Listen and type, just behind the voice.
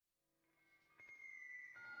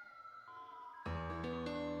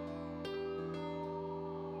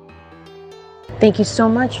Thank you so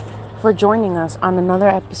much for joining us on another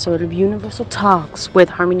episode of Universal Talks with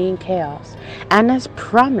Harmony and Chaos. And as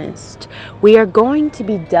promised, we are going to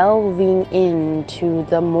be delving into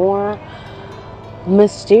the more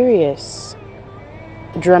mysterious,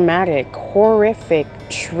 dramatic, horrific,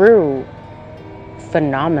 true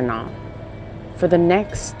phenomena for the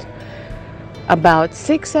next about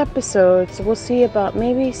 6 episodes. We'll see about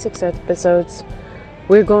maybe 6 episodes.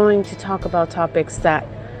 We're going to talk about topics that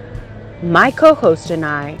my co-host and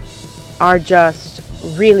I are just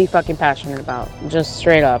really fucking passionate about. Just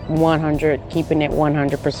straight up 100, keeping it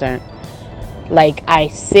 100%. Like, I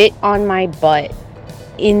sit on my butt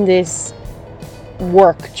in this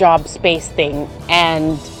work job space thing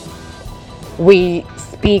and we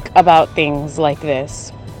speak about things like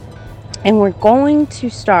this. And we're going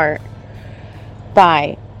to start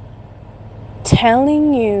by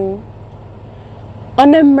telling you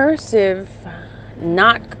an immersive,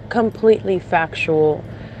 not completely factual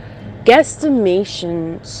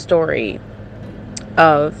guesstimation story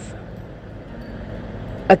of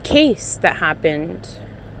a case that happened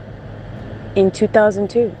in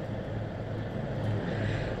 2002.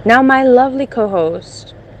 Now, my lovely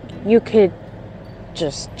co-host, you could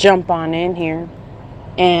just jump on in here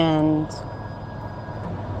and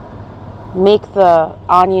make the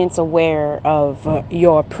audience aware of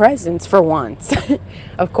your presence for once,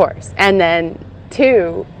 of course. And then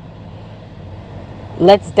 2,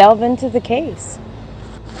 let's delve into the case.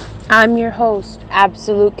 I'm your host,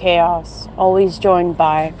 Absolute Chaos, always joined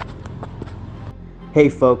by... Hey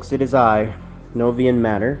folks, it is I, Novian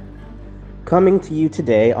Matter, coming to you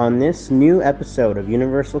today on this new episode of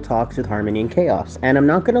Universal Talks with Harmony and Chaos. And I'm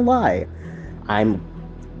not gonna lie, I'm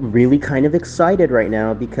really kind of excited right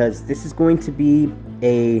now because this is going to be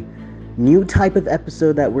a new type of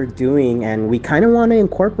episode that we're doing, and we kind of want to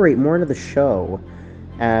incorporate more into the show.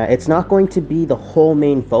 It's not going to be the whole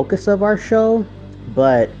main focus of our show,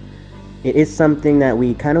 but it is something that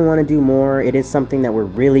we kind of want to do more. It is something that we're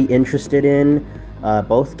really interested in.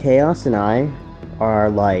 Both Chaos and I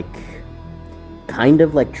are kind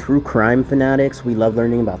of like true crime fanatics. We love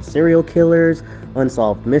learning about serial killers,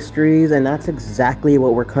 unsolved mysteries, and that's exactly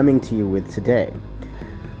what we're coming to you with today.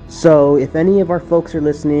 So if any of our folks are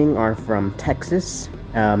listening are from Texas,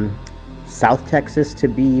 South Texas to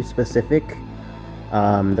be specific,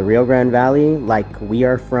 the Rio Grande Valley, like we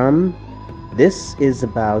are from, this is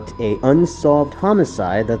about a unsolved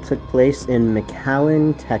homicide that took place in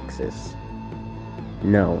McAllen, Texas.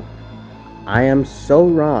 No, I am so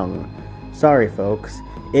wrong. Sorry, folks.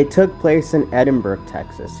 It took place in Edinburgh,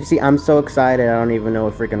 Texas. You see, I'm so excited, I don't even know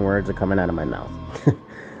what freaking words are coming out of my mouth.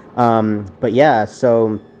 But yeah,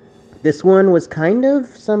 so this one was kind of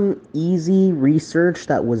some easy research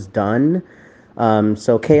that was done.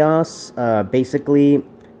 So Chaos basically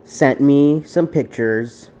sent me some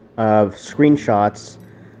pictures of screenshots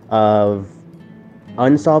of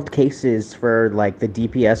unsolved cases for like the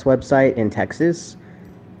DPS website in Texas.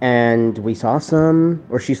 And we saw some,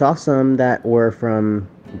 or she saw some that were from,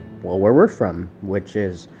 well, where we're from, which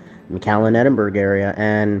is McAllen, Edinburgh area.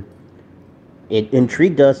 And it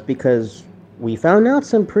intrigued us because we found out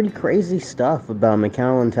some pretty crazy stuff about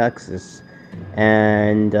McAllen, Texas.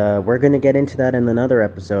 And we're going to get into that in another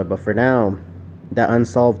episode. But for now, that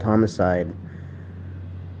unsolved homicide.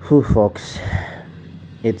 Whew, folks.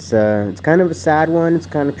 It's kind of a sad one. It's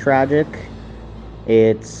kind of tragic.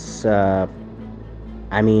 It's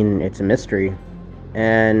it's a mystery.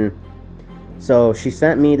 And so she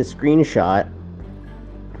sent me the screenshot,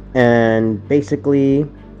 and basically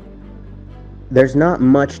there's not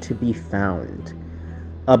much to be found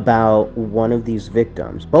about one of these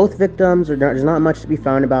victims. Both victims, there's not much to be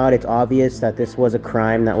found about. It's obvious that this was a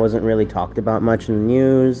crime that wasn't really talked about much in the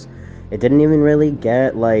news. It didn't even really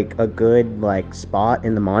get like a good like spot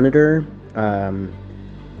in the Monitor.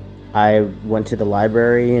 I went to the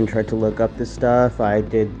library and tried to look up this stuff. I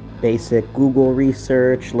did basic Google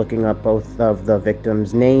research, looking up both of the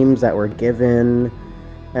victims' names that were given.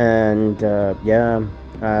 And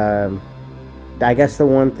I guess the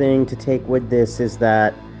one thing to take with this is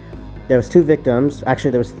that there was 2 victims.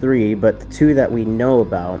 Actually, there was 3, but the 2 that we know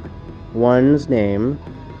about. One's name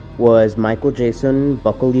was Michael Jason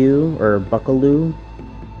Buckaloo.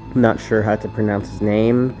 I'm not sure how to pronounce his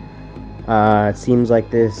name. It seems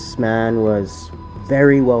like this man was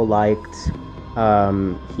very well liked.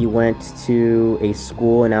 He went to a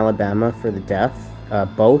school in Alabama for the deaf.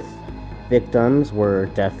 Both victims were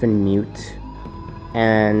deaf and mute.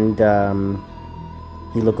 And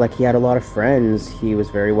he looked like he had a lot of friends. He was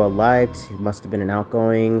very well liked. He must have been an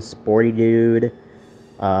outgoing, sporty dude.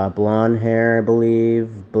 Blonde hair, I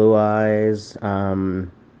believe. Blue eyes.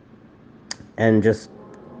 and just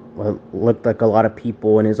looked like a lot of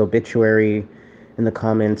people in his obituary in the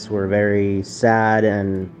comments were very sad,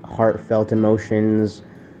 and heartfelt emotions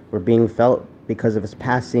were being felt because of his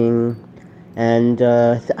passing. And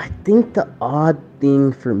I think the odd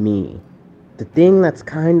thing for me, the thing that's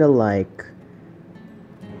kind of like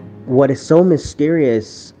what is so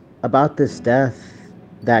mysterious about this death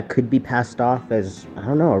that could be passed off as, I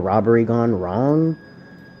don't know, a robbery gone wrong.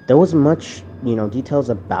 There wasn't much, details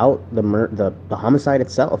about the homicide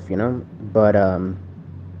itself, but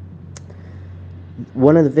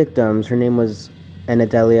one of the victims, her name was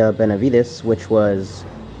Anadelia Benavides, which was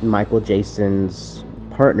Michael Jason's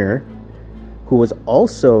partner, who was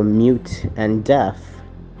also mute and deaf.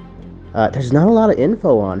 There's not a lot of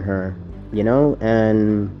info on her,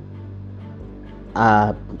 and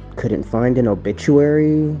I couldn't find an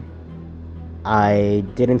obituary. I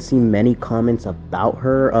didn't see many comments about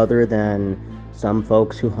her other than some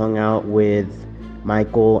folks who hung out with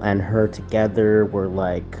Michael and her together were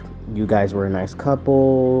like, you guys were a nice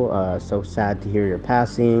couple, so sad to hear your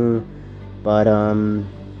passing. But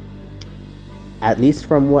at least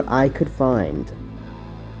from what I could find,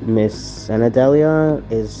 Miss Anadelia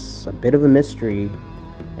is a bit of a mystery,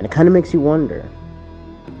 and it kind of makes you wonder,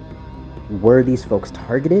 were these folks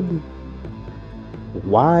targeted?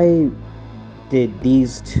 Why did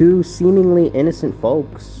these two seemingly innocent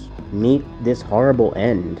folks meet this horrible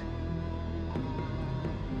end?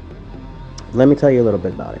 Let me tell you a little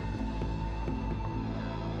bit about it.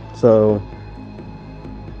 So,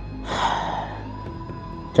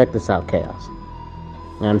 check this out, Chaos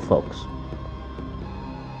and folks.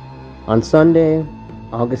 On Sunday,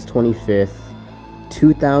 August 25th,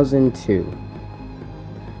 2002,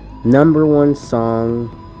 number one song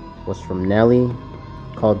was from Nelly,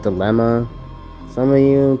 called Dilemma. Some of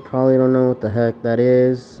you probably don't know what the heck that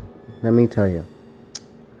is. Let me tell you.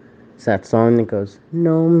 It's that song that goes,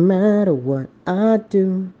 no matter what I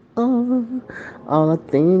do, all I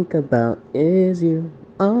think about is you.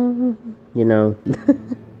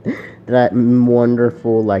 That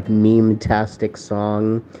wonderful, like, meme-tastic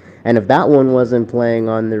song. And if that one wasn't playing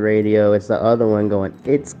on the radio, it's the other one going,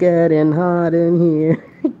 it's getting hot in here.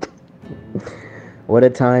 What a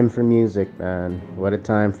time for music, man. What a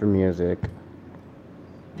time for music.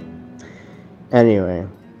 Anyway,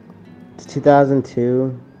 it's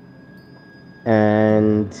 2002,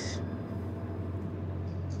 and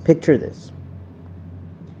picture this.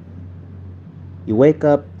 You wake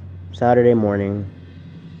up Saturday morning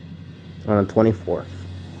on the 24th.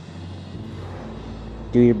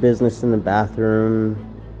 Do your business in the bathroom.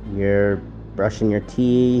 You're brushing your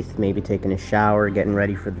teeth, maybe taking a shower, getting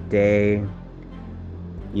ready for the day.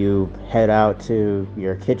 You head out to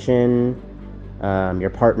your kitchen. Your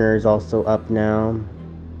partner is also up now,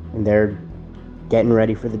 and they're getting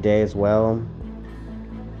ready for the day as well.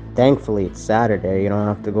 Thankfully, it's Saturday. You don't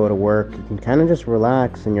have to go to work. You can kind of just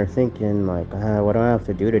relax, and you're thinking, like, what do I have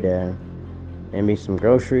to do today? Maybe some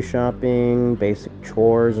grocery shopping, basic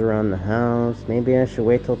chores around the house. Maybe I should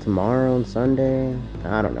wait till tomorrow on Sunday.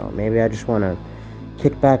 I don't know. Maybe I just want to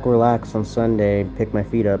kick back, relax on Sunday, pick my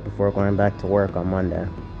feet up before going back to work on Monday.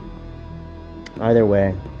 Either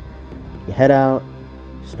way, you head out,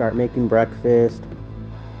 start making breakfast,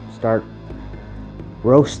 start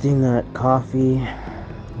roasting that coffee,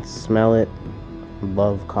 smell it.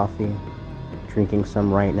 Love coffee. Drinking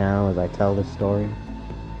some right now as I tell this story.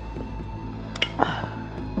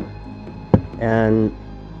 And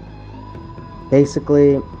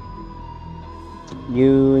basically,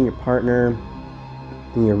 you and your partner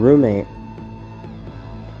and your roommate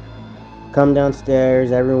come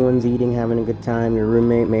downstairs, everyone's eating, having a good time. Your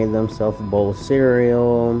roommate made themselves a bowl of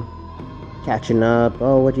cereal, catching up.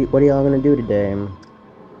 Oh, what are y'all gonna do today?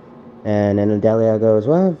 And then Adelia goes,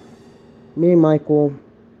 well, me and Michael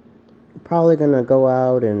probably gonna go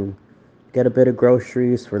out and get a bit of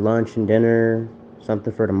groceries for lunch and dinner,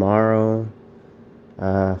 something for tomorrow.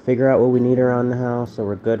 Figure out what we need around the house so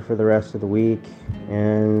we're good for the rest of the week.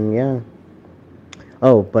 And yeah.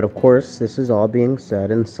 Oh, but of course, this is all being said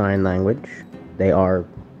in sign language. They are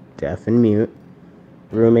deaf and mute.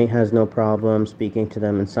 Roommate has no problem speaking to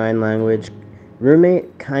them in sign language.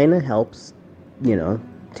 Roommate kind of helps,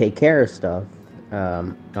 take care of stuff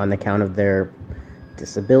on the count of their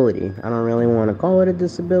disability. I don't really want to call it a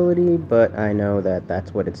disability, but I know that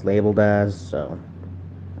that's what it's labeled as, so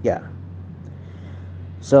yeah.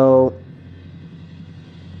 So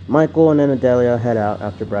Michael and Adelia head out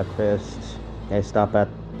after breakfast. They stop at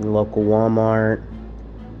the local Walmart,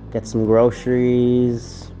 get some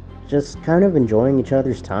groceries, just kind of enjoying each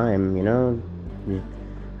other's time,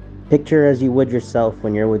 Picture as you would yourself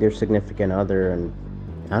when you're with your significant other, and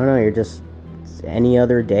I don't know, you're just it's any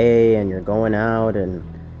other day and you're going out and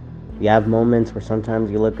you have moments where sometimes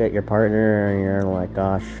you look at your partner and you're like,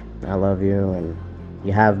 gosh, I love you, and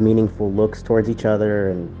you have meaningful looks towards each other,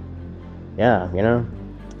 and yeah,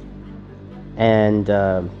 and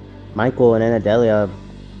Michael and Anadelia,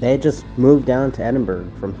 they just moved down to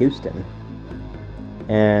Edinburgh from Houston,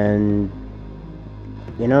 and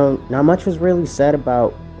not much was really said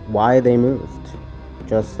about why they moved,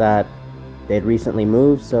 just that they'd recently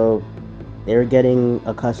moved, so they were getting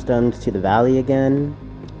accustomed to the valley again.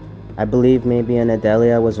 I believe maybe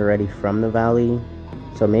Anadelia was already from the valley,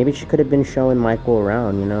 so maybe she could have been showing Michael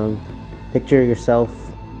around, Picture yourself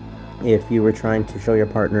if you were trying to show your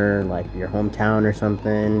partner, like, your hometown or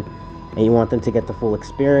something, and you want them to get the full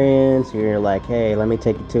experience. You're like, hey, let me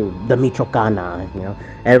take you to the Michoacana,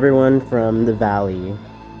 Everyone from the valley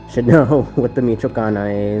should know what the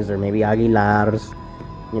Michoacana is, or maybe Aguilar's,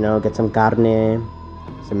 get some carne,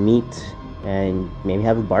 some meat, and maybe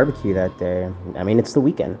have a barbecue that day. I mean, it's the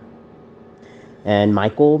weekend. And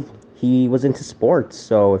Michael, he was into sports,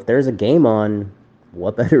 so if there's a game on,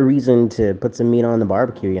 what better reason to put some meat on the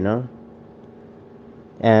barbecue,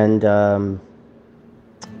 And they're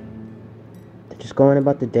just going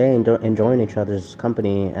about the day and enjoying each other's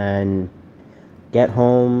company, and get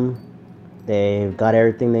home, they've got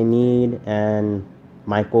everything they need, and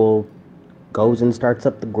Michael goes and starts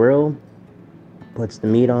up the grill, puts the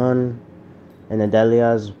meat on, and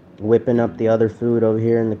Adelia's whipping up the other food over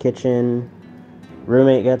here in the kitchen.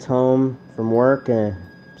 Roommate gets home from work and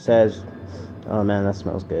says, oh man, that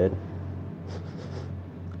smells good.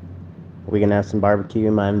 We gonna have some barbecue?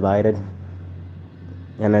 Am I invited?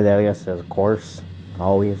 And Adelia says, of course,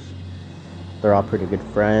 always. They're all pretty good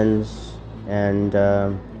friends. And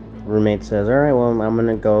roommate says, all right, well, I'm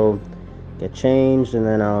gonna go get changed, and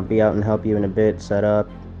then I'll be out and help you in a bit, set up.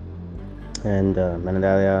 And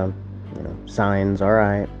Adelia, signs, all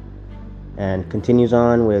right, and continues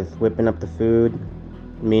on with whipping up the food.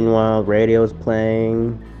 Meanwhile, radio's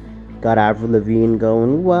playing. Got Avril Lavigne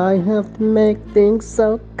going, why have to make things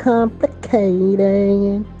so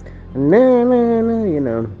complicated? Na, na,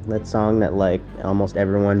 na, that song that, like, almost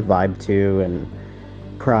everyone vibed to and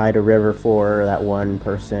cried a river for, that one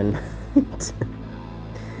person. I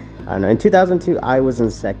don't know. In 2002, I was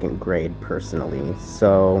in second grade, personally,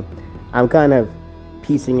 so I'm kind of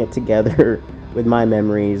piecing it together with my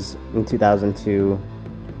memories in 2002,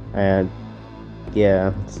 and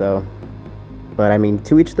yeah, so, but I mean,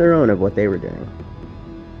 to each their own of what they were doing.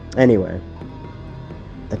 Anyway,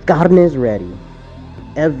 the carne is ready.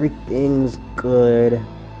 Everything's good.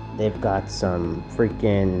 They've got some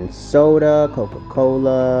freaking soda,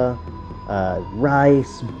 Coca-Cola,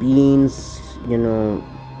 rice, beans, and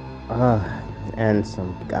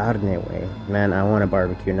some carne way. Man, I want a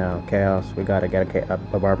barbecue now. Chaos. We gotta get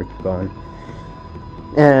a barbecue going.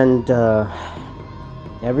 And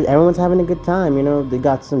everyone's having a good time. They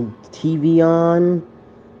got some TV on.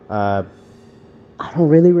 I don't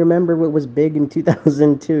really remember what was big in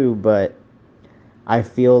 2002, but I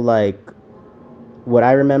feel like what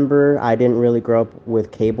I remember, I didn't really grow up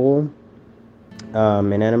with cable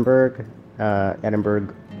in Edinburgh. I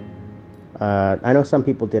know some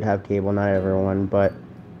people did have cable, not everyone, but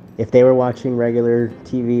if they were watching regular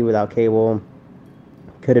TV without cable,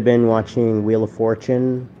 could have been watching Wheel of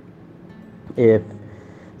Fortune. If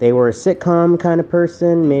they were a sitcom kind of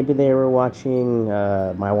person, maybe they were watching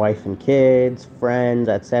My Wife and Kids, Friends,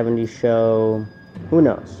 That 70s Show. Who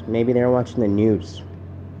knows? Maybe they were watching the news.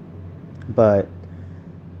 But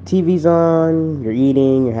TV's on, you're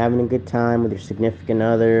eating, you're having a good time with your significant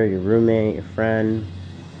other, your roommate, your friend,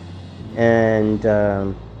 and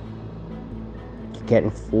you're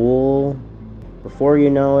getting full. Before you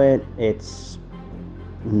know it, it's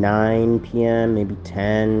 9 p.m., maybe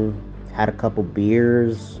 10, had a couple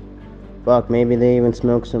beers. Fuck, maybe they even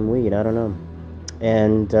smoked some weed, I don't know.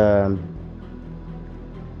 And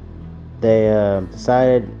they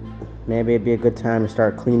decided maybe it'd be a good time to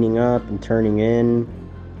start cleaning up and turning in.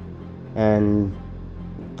 And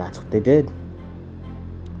that's what they did.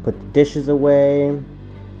 Put the dishes away.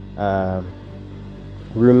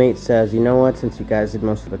 Roommate says, you know what, since you guys did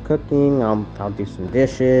most of the cooking, I'll do some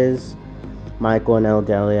dishes. Michael and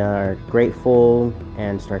Eldelia are grateful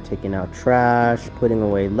and start taking out trash, putting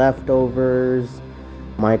away leftovers.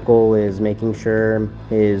 Michael is making sure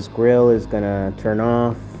his grill is gonna turn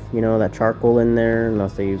off, that charcoal in there,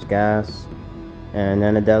 unless they use gas. And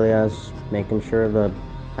then Adelia's making sure the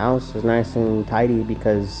house is nice and tidy,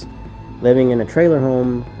 because living in a trailer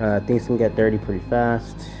home, things can get dirty pretty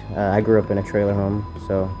fast. I grew up in a trailer home,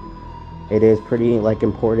 so it is pretty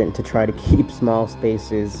important to try to keep small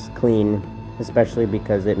spaces clean especially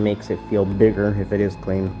because it makes it feel bigger if it is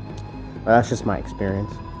clean. Well, that's just my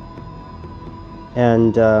experience.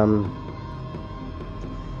 And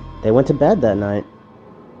they went to bed that night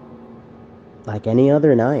like any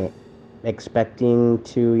other night, expecting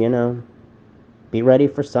to, be ready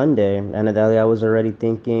for Sunday. And Adelia was already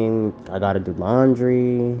thinking, I gotta do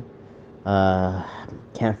laundry. Uh,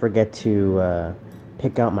 can't forget to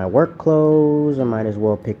pick out my work clothes. I might as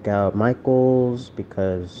well pick out Michael's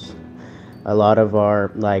because a lot of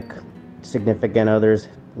our significant others,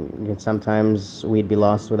 sometimes we'd be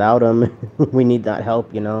lost without them. We need that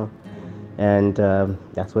help, And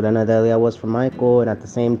that's what Anadelia was for Michael. And at the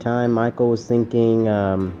same time, Michael was thinking,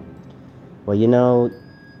 well,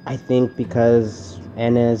 I think because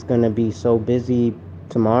Anna is going to be so busy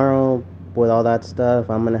tomorrow with all that stuff,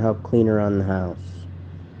 I'm going to help clean around the house.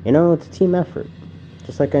 It's a team effort,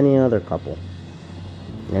 just like any other couple.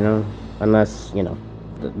 Unless, you're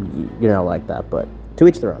not like that, but to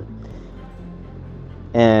each their own.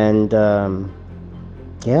 And,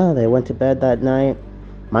 yeah, they went to bed that night.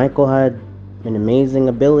 Michael had an amazing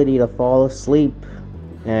ability to fall asleep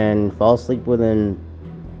within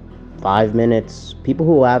 5 minutes. People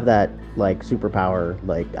who have that superpower,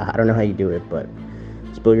 I don't know how you do it, but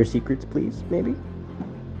spill your secrets, please. Maybe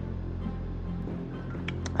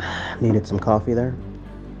needed some coffee there.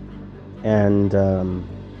 And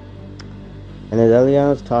Adelia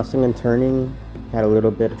was tossing and turning, had a little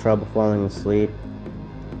bit of trouble falling asleep.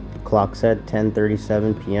 Clock said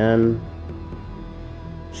 10:37 p.m.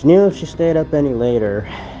 She knew if she stayed up any later,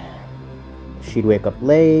 she'd wake up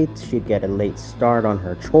late, she'd get a late start on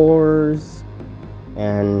her chores,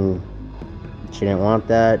 and she didn't want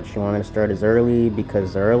that. She wanted to start as early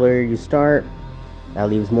because the earlier you start, that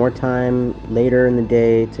leaves more time later in the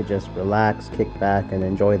day to just relax, kick back, and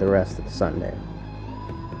enjoy the rest of the Sunday.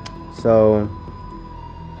 So,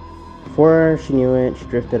 before she knew it, she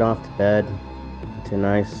drifted off to bed to a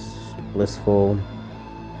nice, blissful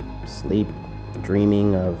sleep,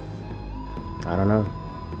 dreaming of, I don't know,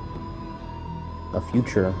 a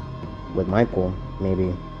future with Michael,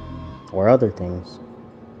 maybe, or other things.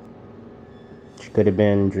 She could have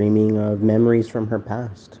been dreaming of memories from her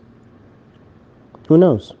past. Who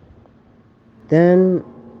knows? Then,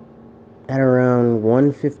 at around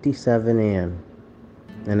 1:57 a.m.,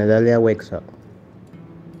 Adelia wakes up.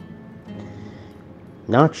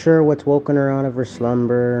 Not sure what's woken her out of her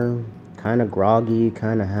slumber, kind of groggy,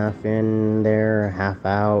 kind of half in there, half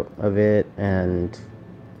out of it, and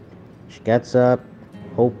she gets up,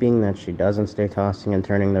 hoping that she doesn't stay tossing and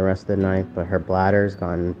turning the rest of the night, but her bladder's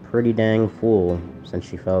gone pretty dang full since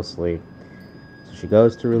she fell asleep. So she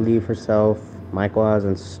goes to relieve herself. Michael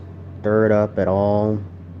hasn't stirred up at all,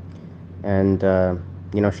 and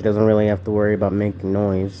she doesn't really have to worry about making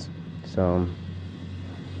noise. So,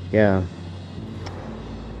 yeah.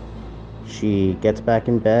 She gets back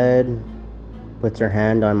in bed, puts her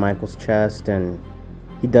hand on Michael's chest, and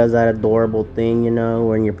he does that adorable thing,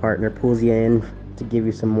 when your partner pulls you in to give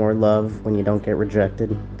you some more love when you don't get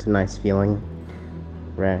rejected. It's a nice feeling.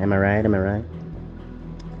 Right? Am I right?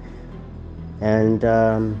 And,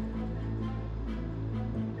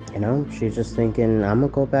 she's just thinking, I'm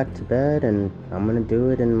gonna go back to bed and I'm gonna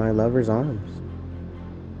do it in my lover's arms.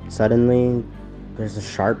 Suddenly, there's a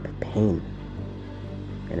sharp pain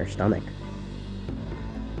in her stomach.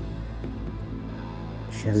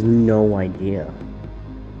 She has no idea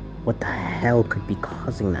what the hell could be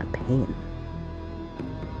causing that pain.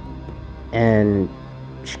 And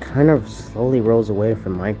she kind of slowly rolls away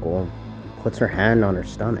from Michael, puts her hand on her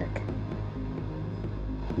stomach.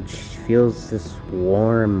 And she feels this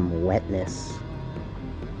warm wetness.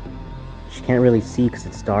 She can't really see because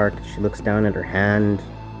it's dark. She looks down at her hand.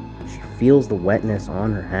 She feels the wetness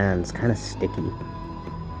on her hands, kind of sticky.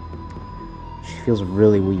 She feels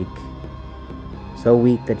really weak. So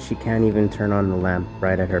weak that she can't even turn on the lamp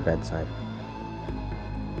right at her bedside.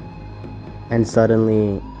 And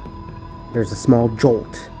suddenly, there's a small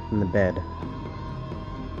jolt in the bed.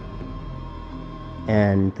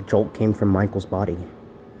 And the jolt came from Michael's body.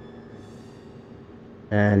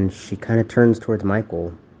 And she kind of turns towards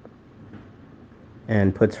Michael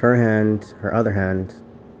and puts her other hand,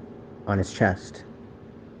 on his chest.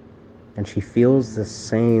 And she feels the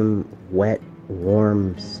same wet,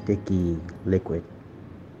 warm, sticky liquid.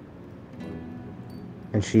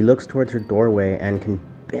 And she looks towards her doorway and can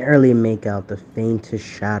barely make out the faintest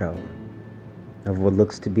shadow of what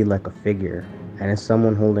looks to be like a figure, and it's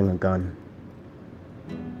someone holding a gun.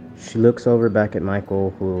 She looks over back at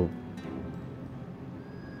Michael, who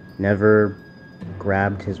never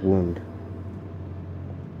grabbed his wound,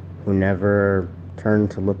 who never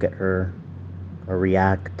turned to look at her or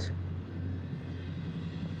react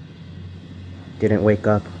didn't wake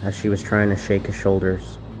up as she was trying to shake his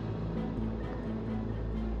shoulders.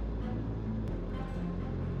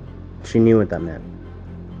 She knew what that meant.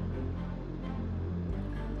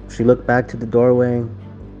 She looked back to the doorway.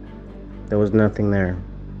 There was nothing there.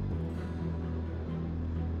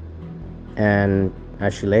 And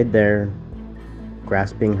as she laid there,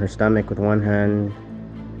 grasping her stomach with one hand,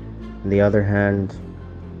 and the other hand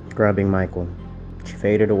grabbing Michael, she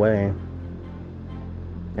faded away.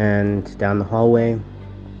 And down the hallway,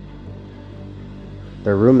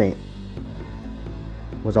 their roommate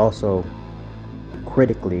was also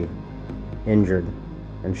critically injured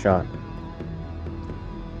and shot.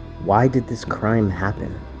 Why did this crime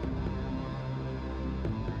happen?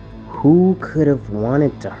 Who could have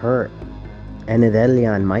wanted to hurt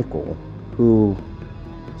Enidelia and Michael, who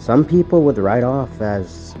some people would write off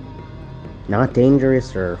as not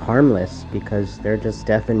dangerous or harmless because they're just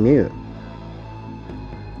deaf and mute?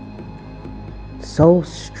 So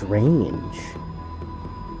strange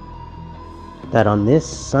that on this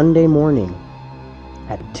Sunday morning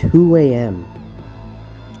at 2 a.m.,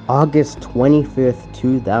 August 25th,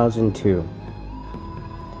 2002,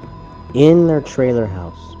 in their trailer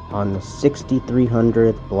house on the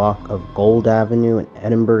 6300th block of Gold Avenue in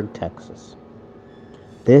Edinburgh, Texas,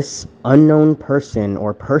 this unknown person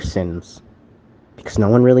or persons, because no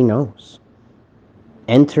one really knows,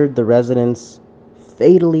 entered the residence,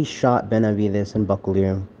 fatally shot Benavides and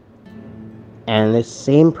Buccleuch, and this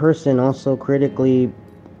same person also critically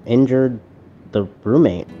injured the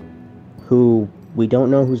roommate, who we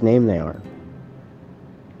don't know whose name they are.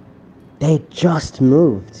 They just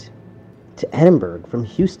moved to Edinburgh from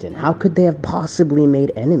Houston. How could they have possibly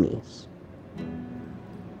made enemies?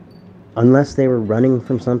 Unless they were running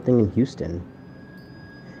from something in Houston.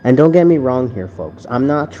 And don't get me wrong here, folks. I'm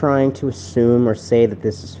not trying to assume or say that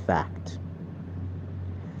this is fact.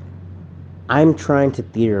 I'm trying to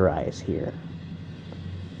theorize here.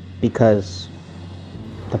 Because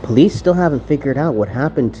the police still haven't figured out what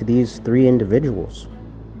happened to these three individuals.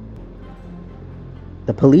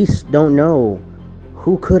 The police don't know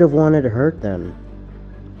who could have wanted to hurt them,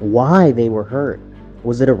 why they were hurt.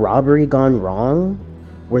 Was it a robbery gone wrong?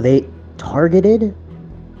 Were they targeted?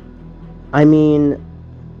 I mean,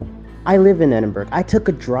 I live in Edinburgh. I took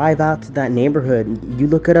a drive out to that neighborhood. You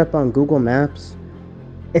look it up on Google Maps.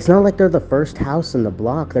 It's not like they're the first house in the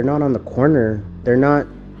block. They're not on the corner. They're not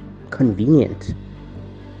convenient.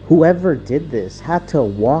 Whoever did this had to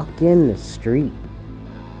walk in the street,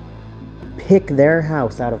 pick their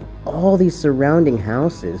house out of all these surrounding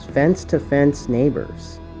houses, fence to fence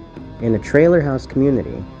neighbors in a trailer house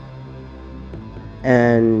community,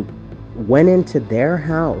 and went into their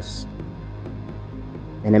house.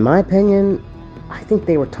 And in my opinion, I think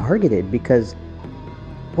they were targeted because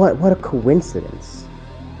what a coincidence.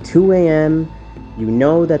 2 a.m., you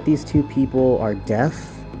know that these two people are deaf,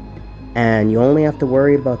 and you only have to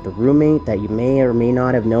worry about the roommate that you may or may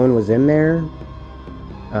not have known was in there.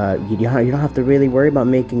 You don't have to really worry about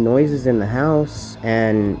making noises in the house.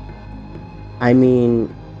 And I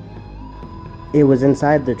mean, it was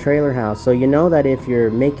inside the trailer house, so you know that if you're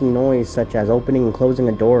making noise such as opening and closing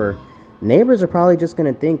a door, neighbors are probably just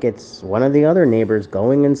going to think it's one of the other neighbors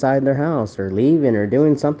going inside their house or leaving or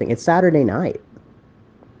doing something. It's Saturday night.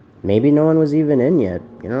 Maybe no one was even in yet.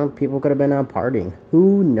 You know, people could have been out partying.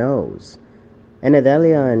 Who knows? And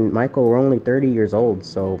Enidelia and Michael were only 30 years old,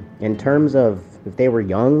 so in terms of if they were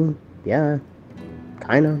young, yeah,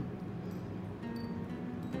 kinda.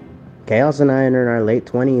 Chaos and I are in our late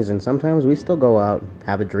 20s, and sometimes we still go out,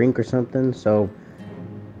 have a drink or something, so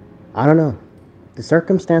I don't know. The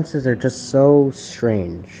circumstances are just so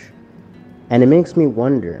strange. And it makes me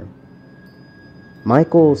wonder,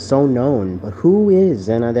 Michael's so known, but who is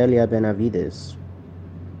Enidelia Benavides?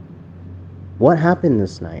 What happened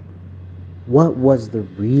this night? What was the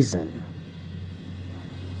reason?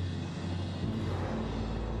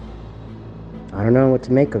 I don't know what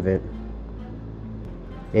to make of it.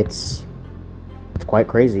 It's quite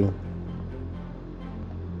crazy.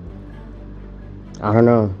 I don't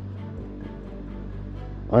know.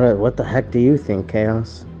 What the heck do you think,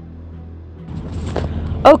 Chaos?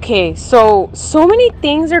 Okay, so many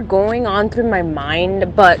things are going on through my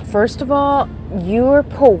mind, but first of all, your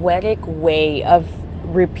poetic way of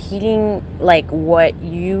repeating like what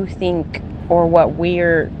you think or what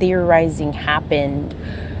we're theorizing happened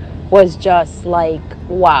was just like,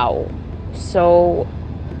 wow, so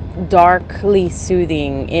darkly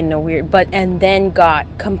soothing in a weird, but and then got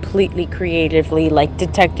completely creatively like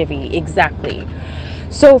detective-y. Exactly.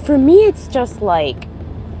 So for me, it's just like,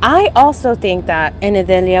 I also think that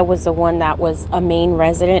Anadelia was the one that was a main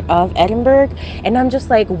resident of Edinburgh. And I'm just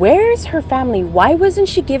like, where's her family? Why wasn't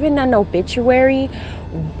she given an obituary?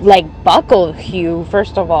 Like, Bucklehue,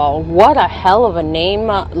 first of all. What a hell of a name.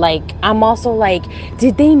 Like, I'm also like,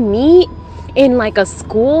 did they meet in like a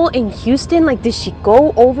school in Houston? Like, did she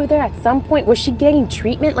go over there at some point? Was she getting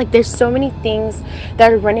treatment? Like, there's so many things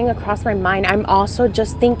that are running across my mind. I'm also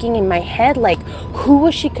just thinking in my head, like, who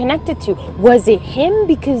was she connected to? Was it him?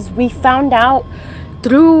 Because we found out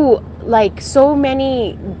through like so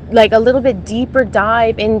many, like a little bit deeper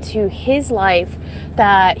dive into his life,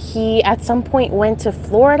 that he at some point went to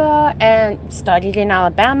Florida and studied in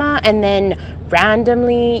Alabama, and then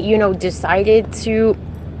randomly, decided to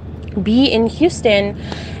be in Houston.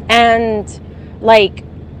 And like,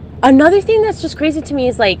 another thing that's just crazy to me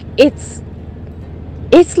is like, it's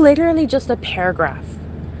literally just a paragraph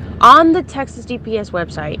on the Texas DPS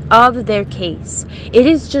website of their case. It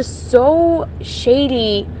is just so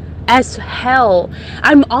shady as hell.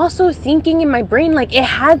 I'm also thinking in my brain, like, it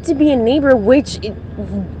had to be a neighbor, which it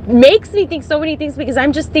makes me think so many things, because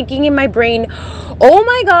I'm just thinking in my brain, oh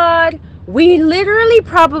my God, we literally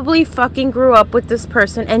probably fucking grew up with this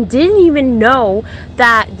person and didn't even know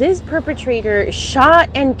that this perpetrator shot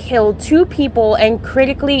and killed 2 people and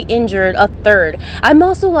critically injured a 3rd. I'm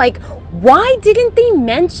also like, why didn't they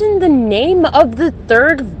mention the name of the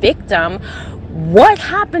 3rd victim? What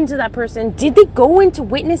happened to that person? Did they go into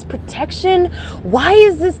witness protection? Why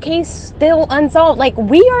is this case still unsolved? Like,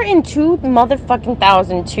 we are in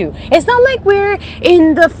 2002. It's not like we're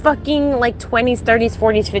in the fucking like 20s, 30s,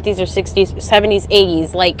 40s, 50s, or 60s, 70s,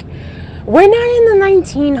 80s. Like, we're not in the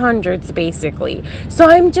 1900s, basically. So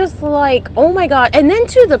I'm just like, oh my God. And then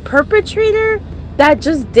to the perpetrator that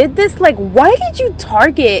just did this, like, why did you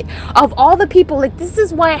target, of all the people, like, this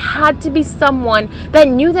is why it had to be someone that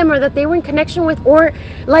knew them or that they were in connection with, or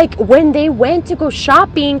like when they went to go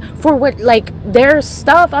shopping for what, like, their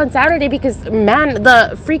stuff on Saturday, because man,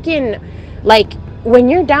 the freaking, like, when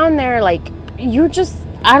you're down there, like, you just,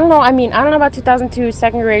 I don't know, I mean, I don't know about 2002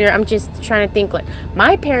 second grader. I'm just trying to think, like,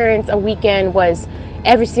 my parents, a weekend was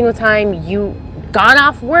every single time you got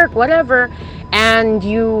off work, whatever, and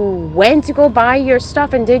you went to go buy your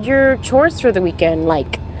stuff and did your chores for the weekend,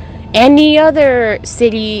 like any other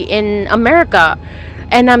city in America.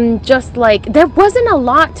 And I'm just like, there wasn't a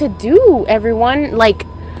lot to do, everyone. Like,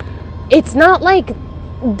 it's not like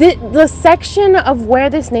the section of where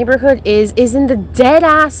this neighborhood is in the dead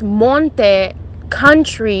ass monte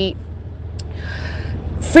country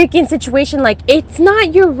freaking situation. Like, it's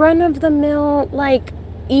not your run of the mill, like,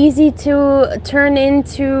 easy to turn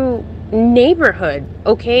into neighborhood,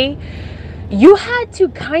 okay? You had to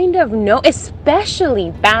kind of know,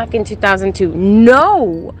 especially back in 2002,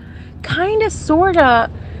 know kind of sorta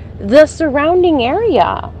the surrounding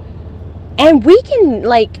area. And we can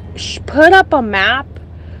like put up a map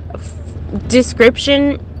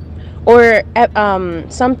description or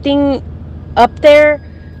something up there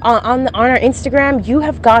on our Instagram. You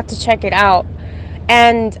have got to check it out.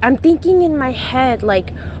 And I'm thinking in my head,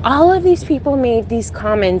 like, all of these people made these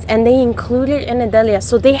comments and they included Anadelia.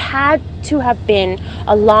 So they had to have been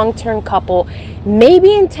a long-term couple,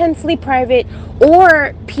 maybe intensely private,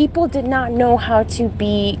 or people did not know how to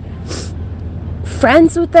be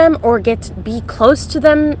friends with them or be close to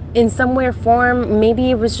them in some way or form. Maybe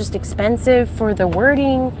it was just expensive for the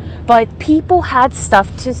wording, but people had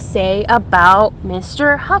stuff to say about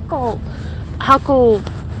Mr. Huckle.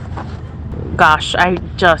 Gosh, I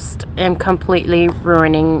just am completely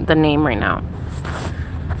ruining the name right now.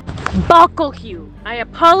 Bucklehue. I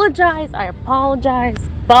apologize.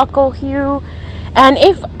 Bucklehue. And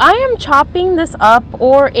if I am chopping this up,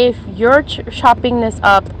 or if you're chopping this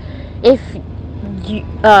up, if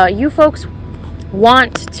you folks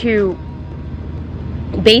want to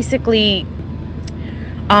basically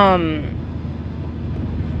kind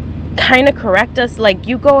of correct us, like,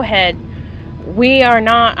 you go ahead.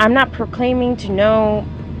 I'm not proclaiming to know.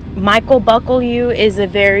 Michael Bucklehue is a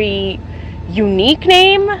very unique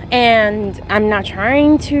name, and I'm not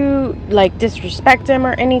trying to like disrespect him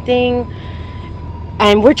or anything.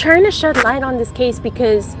 And we're trying to shed light on this case,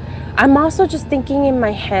 because I'm also just thinking in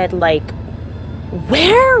my head, like,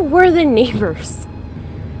 where were the neighbors?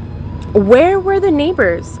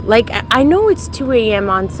 Like, I know it's 2 a.m.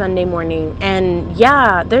 on Sunday morning, and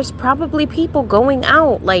yeah, there's probably people going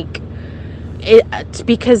out, like, it's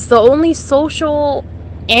because the only social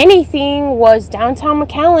anything was downtown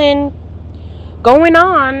McAllen going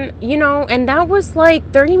on, and that was like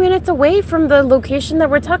 30 minutes away from the location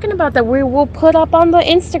that we're talking about, that we will put up on the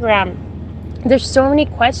Instagram. There's so many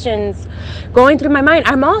questions going through my mind.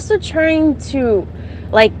 I'm also trying to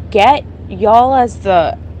like, get y'all as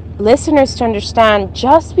the listeners to understand,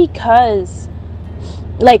 just because,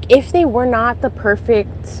 like, if they were not the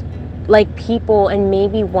perfect, like, people, and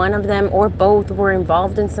maybe one of them or both were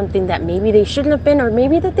involved in something that maybe they shouldn't have been, or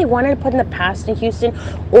maybe that they wanted to put in the past in Houston,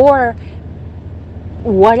 or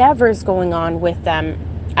whatever's going on with them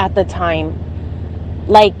at the time,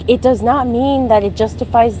 like, it does not mean that it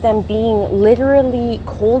justifies them being literally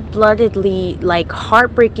cold-bloodedly, like,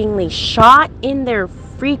 heartbreakingly shot in their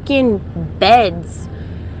freaking beds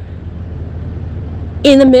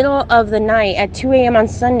in the middle of the night at 2 a.m. on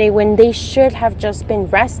Sunday, when they should have just been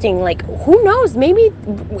resting. Like, who knows? Maybe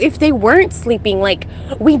if they weren't sleeping, like,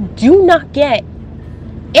 we do not get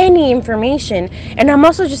any information. And I'm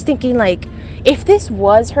also just thinking, like, if this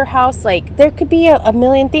was her house, like, there could be a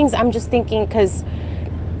million things. I'm just thinking, because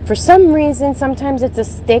for some reason, sometimes it's a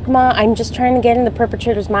stigma. I'm just trying to get in the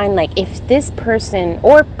perpetrator's mind. Like, if this person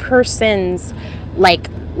or persons, like,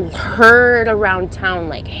 heard around town,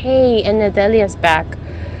 like, hey, and Nadelia's back,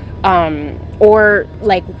 or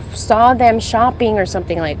like saw them shopping or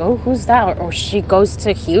something, like, oh, who's that? Or she goes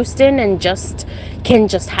to Houston and can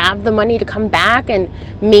just have the money to come back, and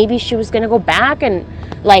maybe she was gonna go back and,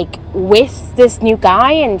 like, with this new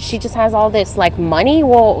guy, and she just has all this, like, money.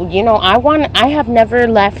 Well, I have never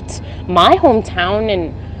left my hometown,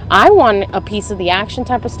 and I want a piece of the action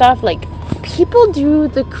type of stuff. Like, people do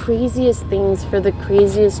the craziest things for the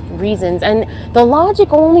craziest reasons, and the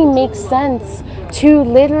logic only makes sense to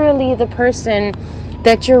literally the person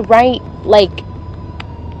that you're right, like,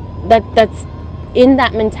 that's in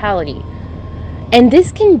that mentality. And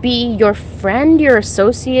this can be your friend, your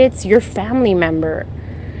associates, your family member.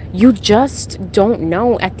 You just don't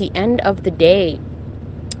know at the end of the day.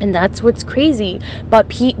 And that's what's crazy. But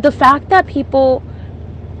the fact that people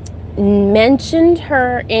mentioned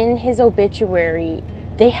her in his obituary,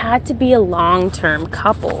 they had to be a long-term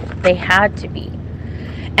couple. They had to be.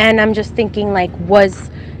 And I'm just thinking, like, were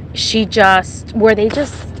they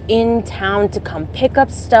just in town to come pick up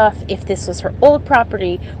stuff? If this was her old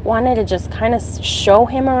property, wanted to just kind of show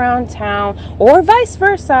him around town, or vice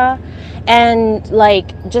versa, and,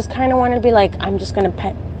 like, just kind of wanted to be like, I'm just gonna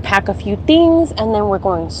pack a few things, and then we're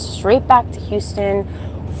going straight back to Houston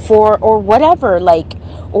or whatever. Like,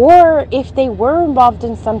 or if they were involved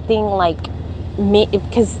in something, like,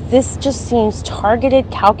 because this just seems targeted,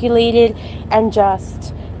 calculated, and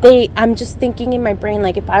I'm just thinking in my brain,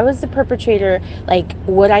 like, if I was the perpetrator, like,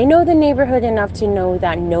 would I know the neighborhood enough to know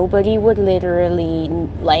that nobody would literally,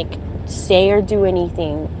 like, say or do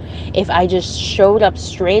anything if I just showed up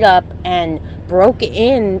straight up and broke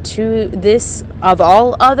into this, of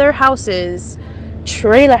all other houses,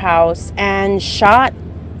 trailer house, and shot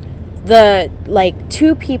the, like,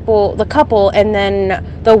 two people, the couple, and then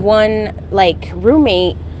the one, like,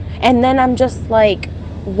 roommate. And then I'm just like,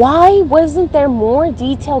 why wasn't there more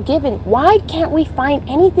detail given? Why can't we find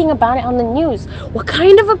anything about it on the news? What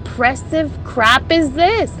kind of oppressive crap is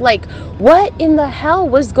this? Like, what in the hell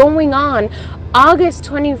was going on August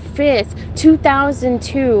 25th,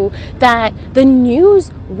 2002, that the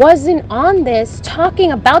news wasn't on this,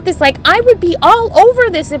 talking about this? Like, I would be all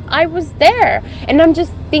over this if I was there. And I'm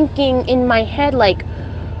just thinking in my head, like,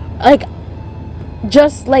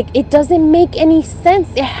 just, like, it doesn't make any sense.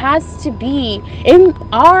 It has to be, in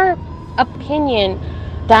our opinion,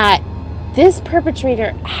 that this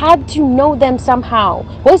perpetrator had to know them somehow,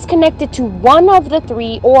 was connected to one of the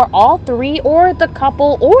three, or all three, or the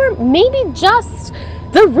couple, or maybe just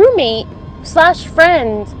the roommate /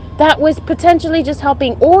 friend that was potentially just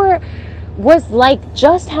helping, or was, like,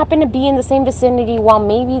 just happened to be in the same vicinity while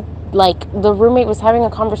maybe, like, the roommate was having a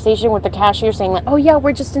conversation with the cashier saying, like, oh yeah,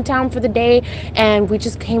 we're just in town for the day, and we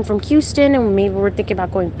just came from Houston, and maybe we're thinking about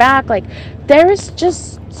going back. Like, there's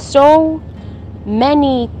just so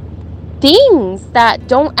many things that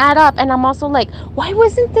don't add up. And I'm also like, why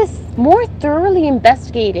wasn't this more thoroughly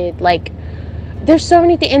investigated? Like, there's so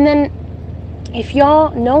many things. And then, if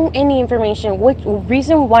y'all know any information, what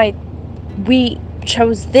reason why we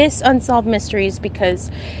chose this Unsolved Mysteries,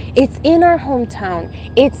 because it's in our hometown,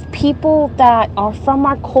 it's people that are from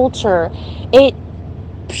our culture, it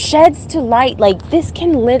sheds to light, like, this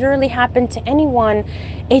can literally happen to anyone.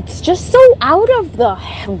 It's just so out of the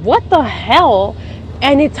what the hell,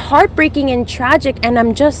 and it's heartbreaking and tragic. And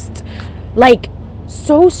I'm just, like,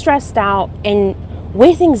 so stressed out and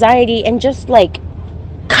with anxiety, and just, like,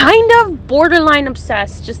 kind of borderline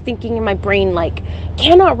obsessed, just thinking in my brain, like,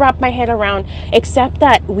 cannot wrap my head around, except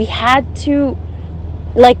that we had to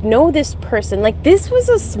like know this person. Like, this was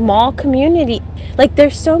a small community. Like,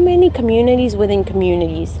 there's so many communities within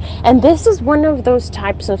communities, and this is one of those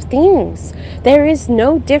types of things. There is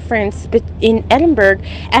no difference in Edinburgh.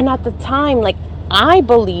 And at the time, like, I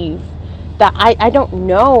believe that I don't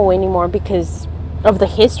know anymore because of the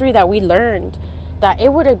history that we learned, that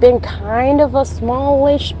it would have been kind of a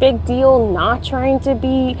smallish big deal, not trying to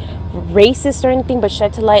be racist or anything, but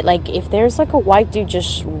shed to light, like, if there's like a white dude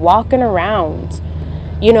just walking around,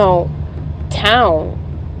 you know, town,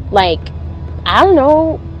 like, I don't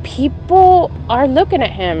know, people are looking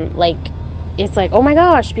at him like, it's like, oh my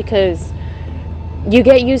gosh, because you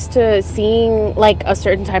get used to seeing like a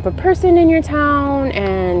certain type of person in your town,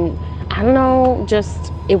 and I don't know,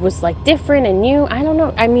 just it was like different and new. I don't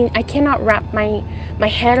know. I mean, I cannot wrap my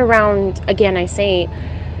head around, again, I say,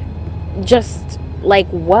 just like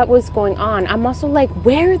what was going on. I'm also like,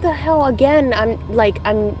 where the hell, again,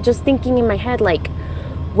 I'm just thinking in my head, like,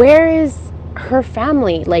 where is her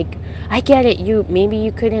family? Like, I get it, maybe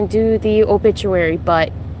you couldn't do the obituary, but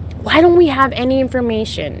why don't we have any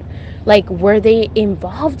information? Like, were they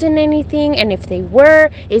involved in anything? And if they were,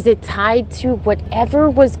 is it tied to whatever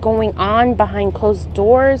was going on behind closed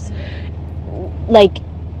doors? Like,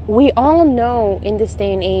 we all know in this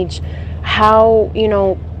day and age how,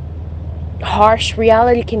 harsh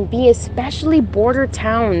reality can be, especially border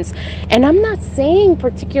towns. And I'm not saying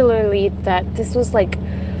particularly that this was like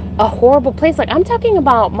a horrible place. Like, I'm talking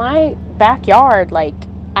about my backyard. Like,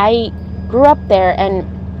 I grew up there and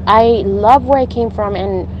I love where I came from,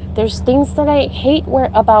 and there's things that I hate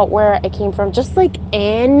about where I came from, just like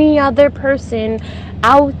any other person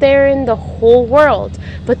out there in the whole world.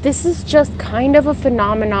 But this is just kind of a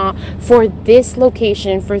phenomena for this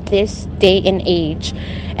location, for this day and age.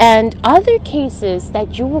 And other cases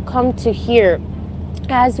that you will come to hear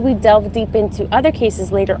as we delve deep into other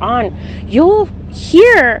cases later on, you'll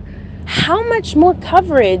hear how much more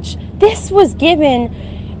coverage this was given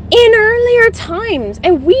in earlier times.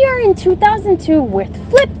 And we are in 2002 with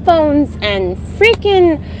flip phones and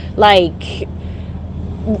freaking like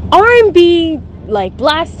R&B like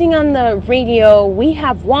blasting on the radio. We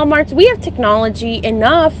have Walmarts, we have technology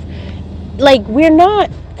enough. Like, we're not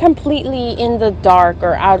completely in the dark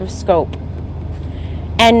or out of scope.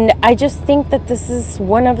 And I just think that this is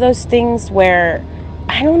one of those things where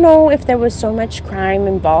I don't know if there was so much crime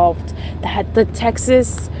involved that the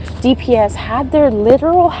Texas DPS had their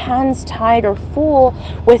literal hands tied or full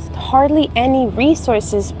with hardly any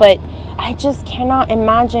resources, but I just cannot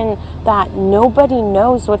imagine that nobody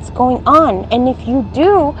knows what's going on. And if you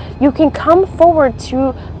do, you can come forward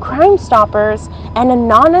to Crime Stoppers and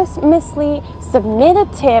anonymously submit a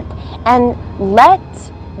tip and let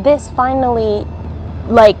this finally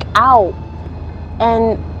like out.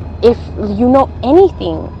 And if you know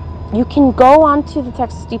anything, you can go onto the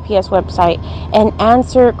Texas DPS website and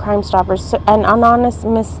answer Crime Stoppers and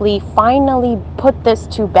anonymously finally put this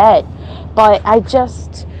to bed. But I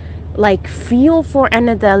just like feel for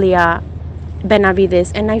Anadelia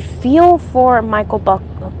Benavides, and I feel for Michael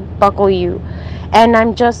Bucklew, and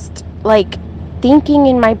I'm just like thinking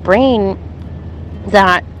in my brain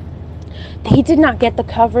that they did not get the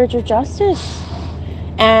coverage or justice.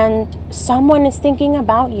 And someone is thinking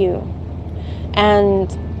about you.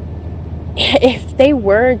 And if they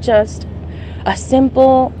were just a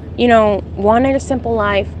simple, wanted a simple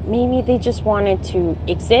life, maybe they just wanted to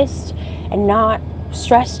exist and not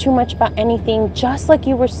stress too much about anything, just like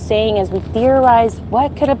you were saying as we theorize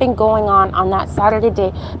what could have been going on that Saturday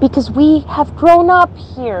day, because we have grown up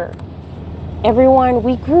here. Everyone,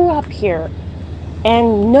 we grew up here.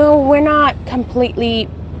 And no, we're not completely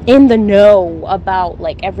in the know about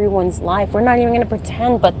like everyone's life. We're not even going to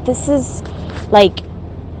pretend, but this is like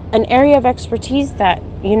an area of expertise that,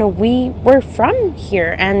 we were from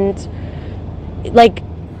here. And like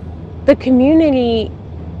the community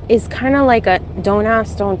is kind of like a don't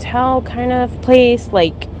ask, don't tell kind of place.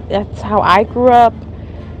 Like, that's how I grew up.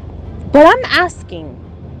 But I'm asking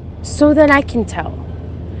so that I can tell,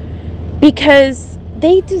 because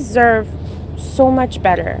they deserve so much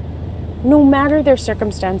better, no matter their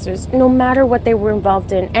circumstances, no matter what they were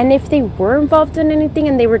involved in. And if they were involved in anything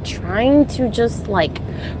and they were trying to just like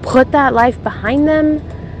put that life behind them,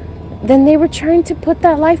 then they were trying to put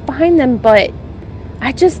that life behind them. But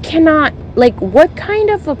I just cannot, like, what kind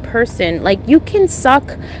of a person, like, you can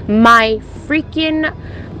suck my freaking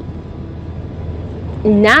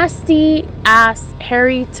nasty ass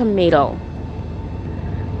hairy tomato,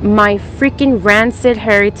 my freaking rancid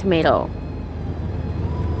hairy tomato,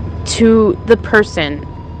 to the person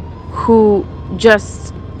who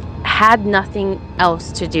just had nothing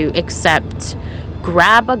else to do except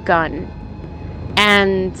grab a gun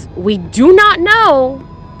And we do not know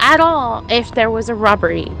at all if there was a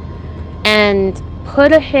robbery, and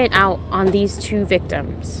put a hit out on these two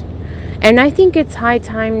victims. And I think it's high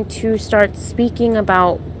time to start speaking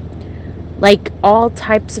about like all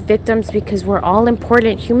types of victims, because we're all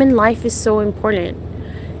important. Human life is so important.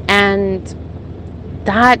 And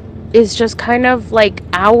that is just kind of like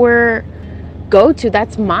our go-to.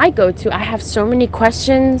 That's my go-to. I have so many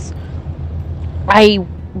questions. I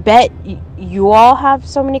bet you all have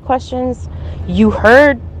so many questions. You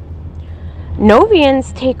heard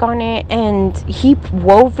Novian's take on it, and he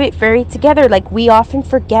wove it very together. Like, we often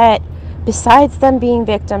forget, besides them being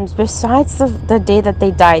victims, besides the day that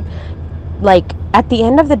they died, like, at the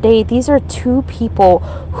end of the day, these are two people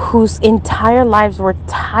whose entire lives were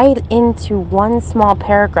tied into one small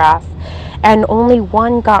paragraph, and only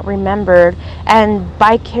one got remembered, and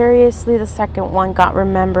vicariously the second one got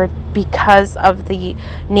remembered because of the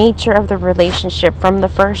nature of the relationship from the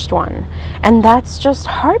first one. And that's just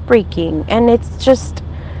heartbreaking, and it's just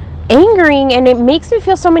angering, and it makes me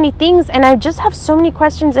feel so many things, and I just have so many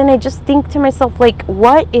questions, and I just think to myself, like,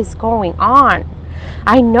 what is going on?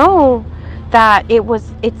 I know that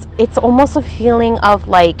it's almost a feeling of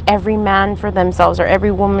like every man for themselves, or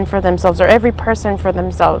every woman for themselves, or every person for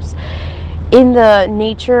themselves, in the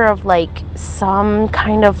nature of like some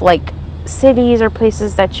kind of like cities or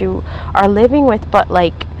places that you are living with. But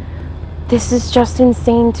like, this is just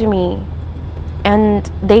insane to me,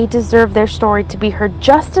 and they deserve their story to be heard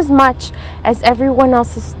just as much as everyone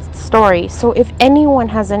else's story. So if anyone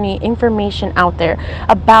has any information out there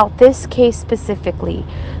about this case specifically,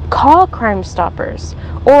 call Crime Stoppers,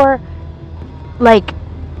 or like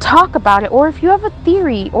talk about it. Or if you have a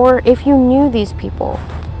theory, or if you knew these people,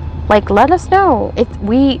 like, let us know.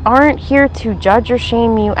 We aren't here to judge or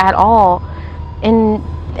shame you at all. And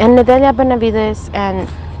Nedelia Benavides and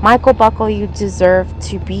Michael Buckle, you deserve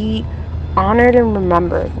to be honored and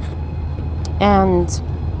remembered. And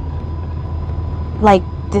like,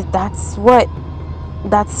 that's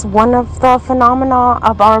one of the phenomena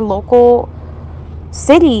of our local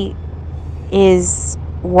city, is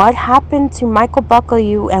what happened to Michael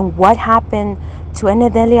Buckle and what happened to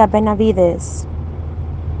Nedelia Benavides,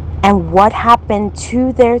 and what happened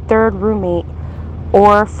to their third roommate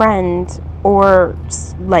or friend, or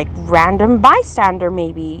like random bystander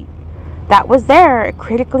maybe, that was there,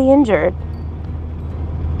 critically injured.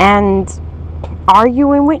 And are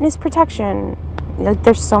you in witness protection? Like,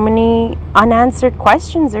 there's so many unanswered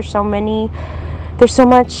questions. There's so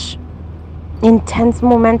much intense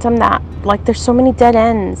momentum, that like, there's so many dead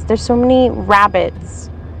ends, there's so many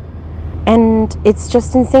rabbits. And it's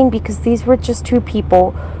just insane, because these were just two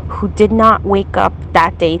people who did not wake up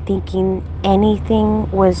that day thinking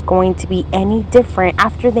anything was going to be any different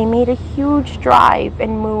after they made a huge drive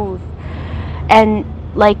and move. And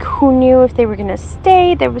like, who knew if they were gonna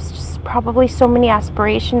stay? There was just probably so many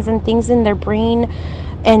aspirations and things in their brain,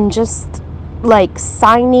 and just like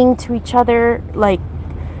signing to each other like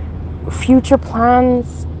future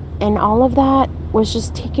plans, and all of that was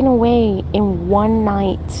just taken away in one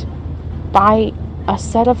night by a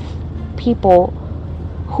set of people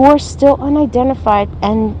who are still unidentified,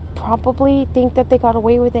 and probably think that they got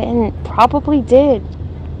away with it, and probably did.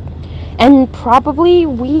 And probably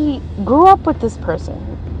we grew up with this person,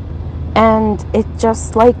 and it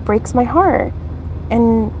just like breaks my heart.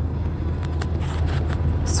 And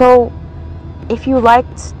so if you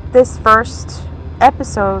liked this first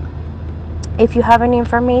episode, if you have any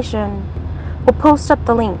information, we'll post up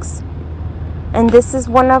the links. And this is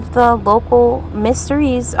one of the local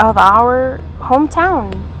mysteries of our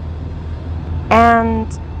hometown. And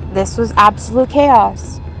this was absolute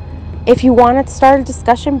chaos. If you want to start a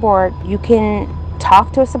discussion board, you can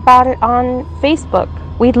talk to us about it on Facebook.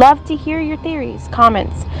 We'd love to hear your theories,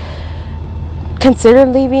 comments. Consider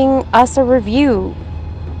leaving us a review.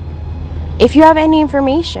 If you have any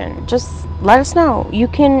information, just let us know. You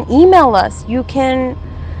can email us. You can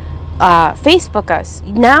Facebook us.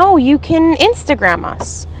 Now you can Instagram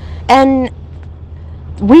us. And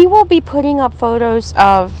we will be putting up photos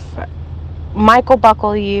of Michael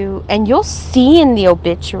Buckle, and you'll see in the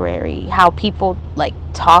obituary how people like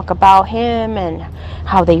talk about him, and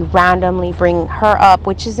how they randomly bring her up,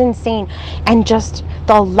 which is insane. And just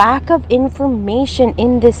the lack of information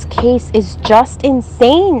in this case is just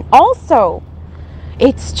insane also.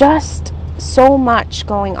 It's just so much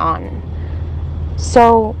going on.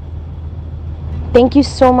 So thank you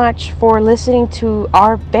so much for listening to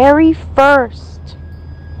our very first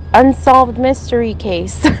unsolved mystery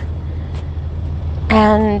case.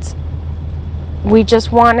 And we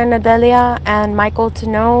just want Nedelia and Michael to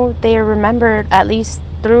know they are remembered, at least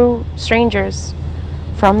through strangers.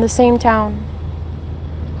 from the same town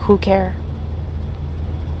who care.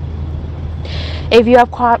 If you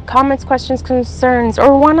have comments, questions, concerns,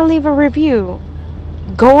 or want to leave a review,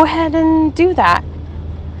 go ahead and do that.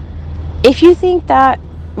 If you think that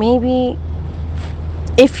maybe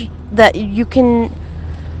that you can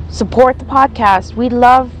support the podcast, we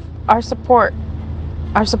love our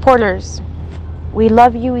supporters. We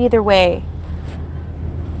love you either way.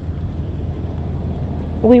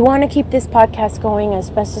 We want to keep this podcast going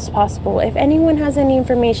as best as possible. If anyone has any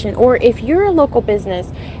information, or if you're a local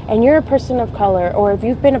business and you're a person of color, or if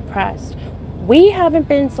you've been oppressed, we haven't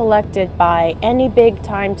been selected by any big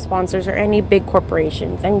time sponsors or any big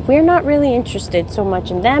corporations, and we're not really interested so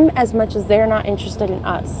much in them as much as they're not interested in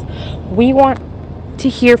us. We want to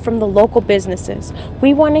hear from the local businesses.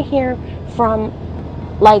 We want to hear from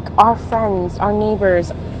like our friends, our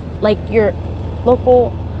neighbors, like your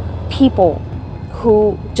local people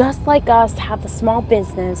who, just like us, have a small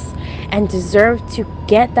business and deserve to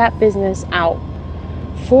get that business out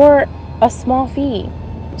for a small fee.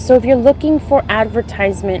 So if you're looking for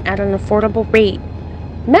advertisement at an affordable rate,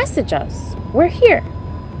 message us. We're here.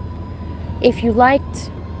 If you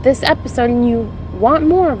liked this episode and you want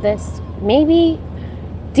more of this, maybe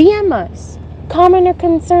DM us, comment or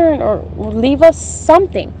concern, or leave us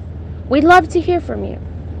something. We'd love to hear from you.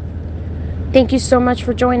 Thank you so much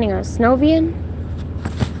for joining us. Novian?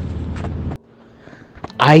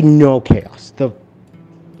 I know chaos. The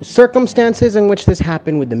circumstances in which this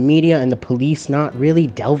happened with the media and the police not really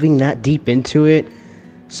delving that deep into it,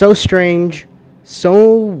 so strange,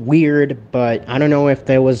 so weird, but I don't know if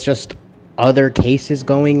there was just other cases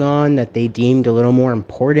going on that they deemed a little more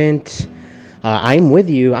important. I'm with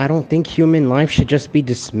you. I don't think human life should just be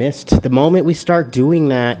dismissed. The moment we start doing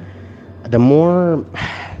that, the more,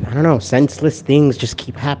 senseless things just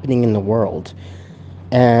keep happening in the world.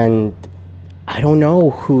 And I don't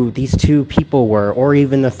know who these two people were, or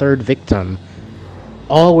even the third victim.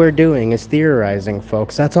 All we're doing is theorizing,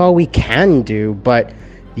 folks. That's all we can do. But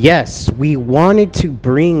yes, we wanted to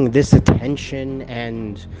bring this attention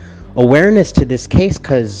and awareness to this case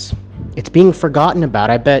because it's being forgotten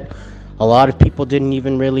about. I bet a lot of people didn't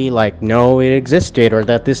even really know it existed or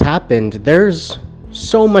that this happened. There's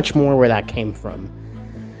so much more where that came from.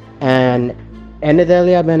 And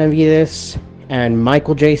Enedelia Benavides and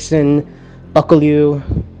Michael Jason Buckelew,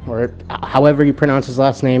 or however you pronounce his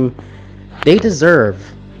last name, they deserve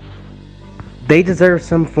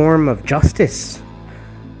some form of justice,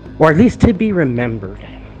 or at least to be remembered,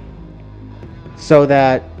 so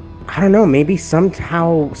that, maybe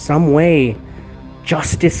somehow, some way,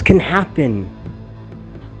 justice can happen.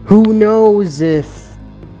 Who knows if,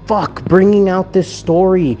 bringing out this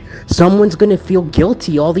story, someone's gonna feel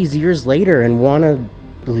guilty all these years later and wanna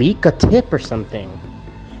leak a tip or something.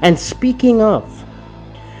 And speaking of,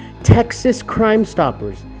 Texas Crime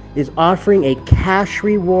Stoppers is offering a cash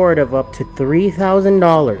reward of up to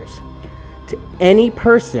 $3,000 to any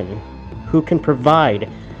person who can provide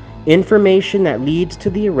information that leads to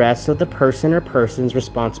the arrest of the person or persons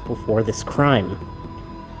responsible for this crime.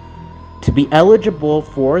 To be eligible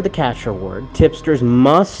for the cash reward, tipsters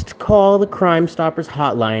must call the Crime Stoppers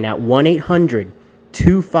hotline at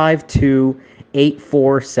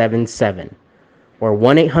 1-800-252-8477 or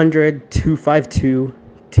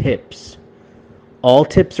 1-800-252-TIPS. All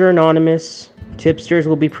tips are anonymous. Tipsters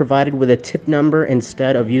will be provided with a tip number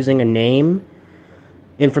instead of using a name.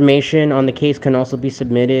 Information on the case can also be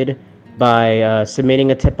submitted by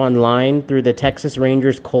submitting a tip online through the Texas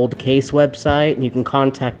Rangers Cold Case website. You can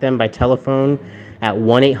contact them by telephone at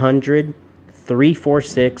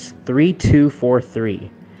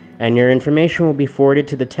 1-800-346-3243. And your information will be forwarded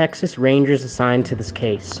to the Texas Rangers assigned to this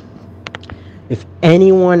case. If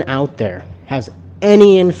anyone out there has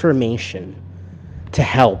any information to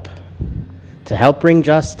help bring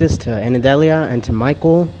justice to Enedelia and to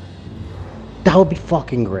Michael, that would be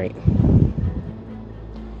fucking great.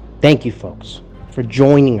 Thank you, folks, for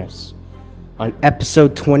joining us on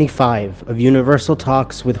episode 25 of Universal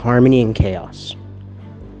Talks with Harmony and Chaos.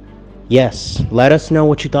 Yes, let us know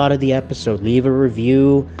what you thought of the episode. Leave a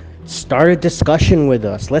review. Start a discussion with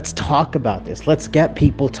us. Let's talk about this. Let's get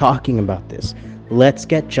people talking about this. Let's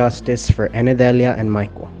get justice for Enedelia and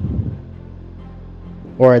Michael.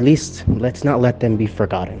 Or at least, let's not let them be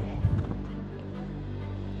forgotten.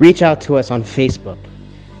 Reach out to us on Facebook.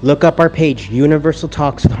 Look up our page, Universal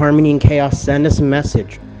Talks with Harmony and Chaos. Send us a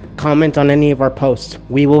message. Comment on any of our posts.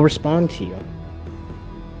 We will respond to you.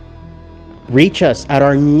 Reach us at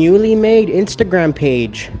our newly made Instagram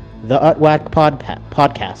page, The Utwack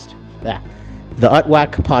Podcast. The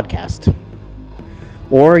Utwack Podcast.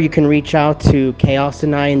 Or you can reach out to Chaos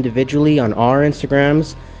and I individually on our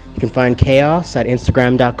Instagrams. You can find Chaos at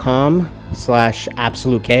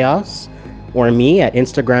Instagram.com/Absolute Chaos, or me at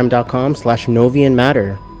Instagram.com/Novian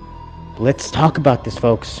Matter. Let's talk about this,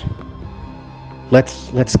 folks.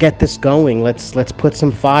 Let's get this going. Let's put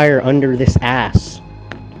some fire under this ass.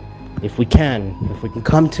 If we can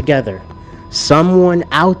come together. Someone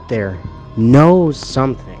out there knows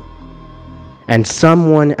something. And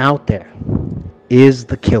someone out there is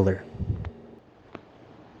the killer.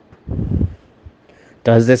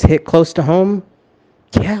 Does this hit close to home?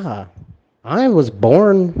 Yeah. I was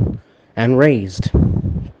born and raised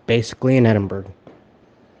basically in Edinburgh.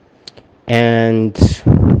 And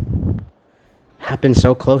happened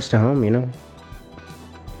so close to home, you know?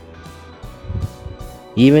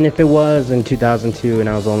 Even if it was in 2002 and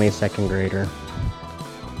I was only a second grader.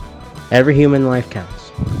 Every human life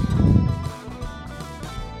counts.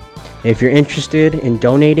 If you're interested in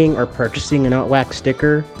donating or purchasing an Outwax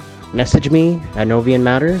sticker, message me at Novian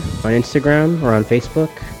Matter on Instagram or on Facebook.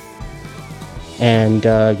 And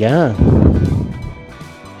yeah,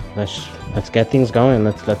 let's get things going.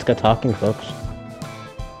 Let's get talking, folks.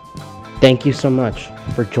 Thank you so much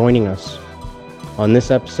for joining us on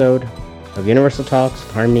this episode of Universal Talks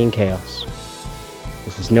with Harmony and Chaos.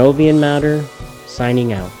 This is Novian Matter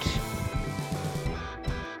signing out.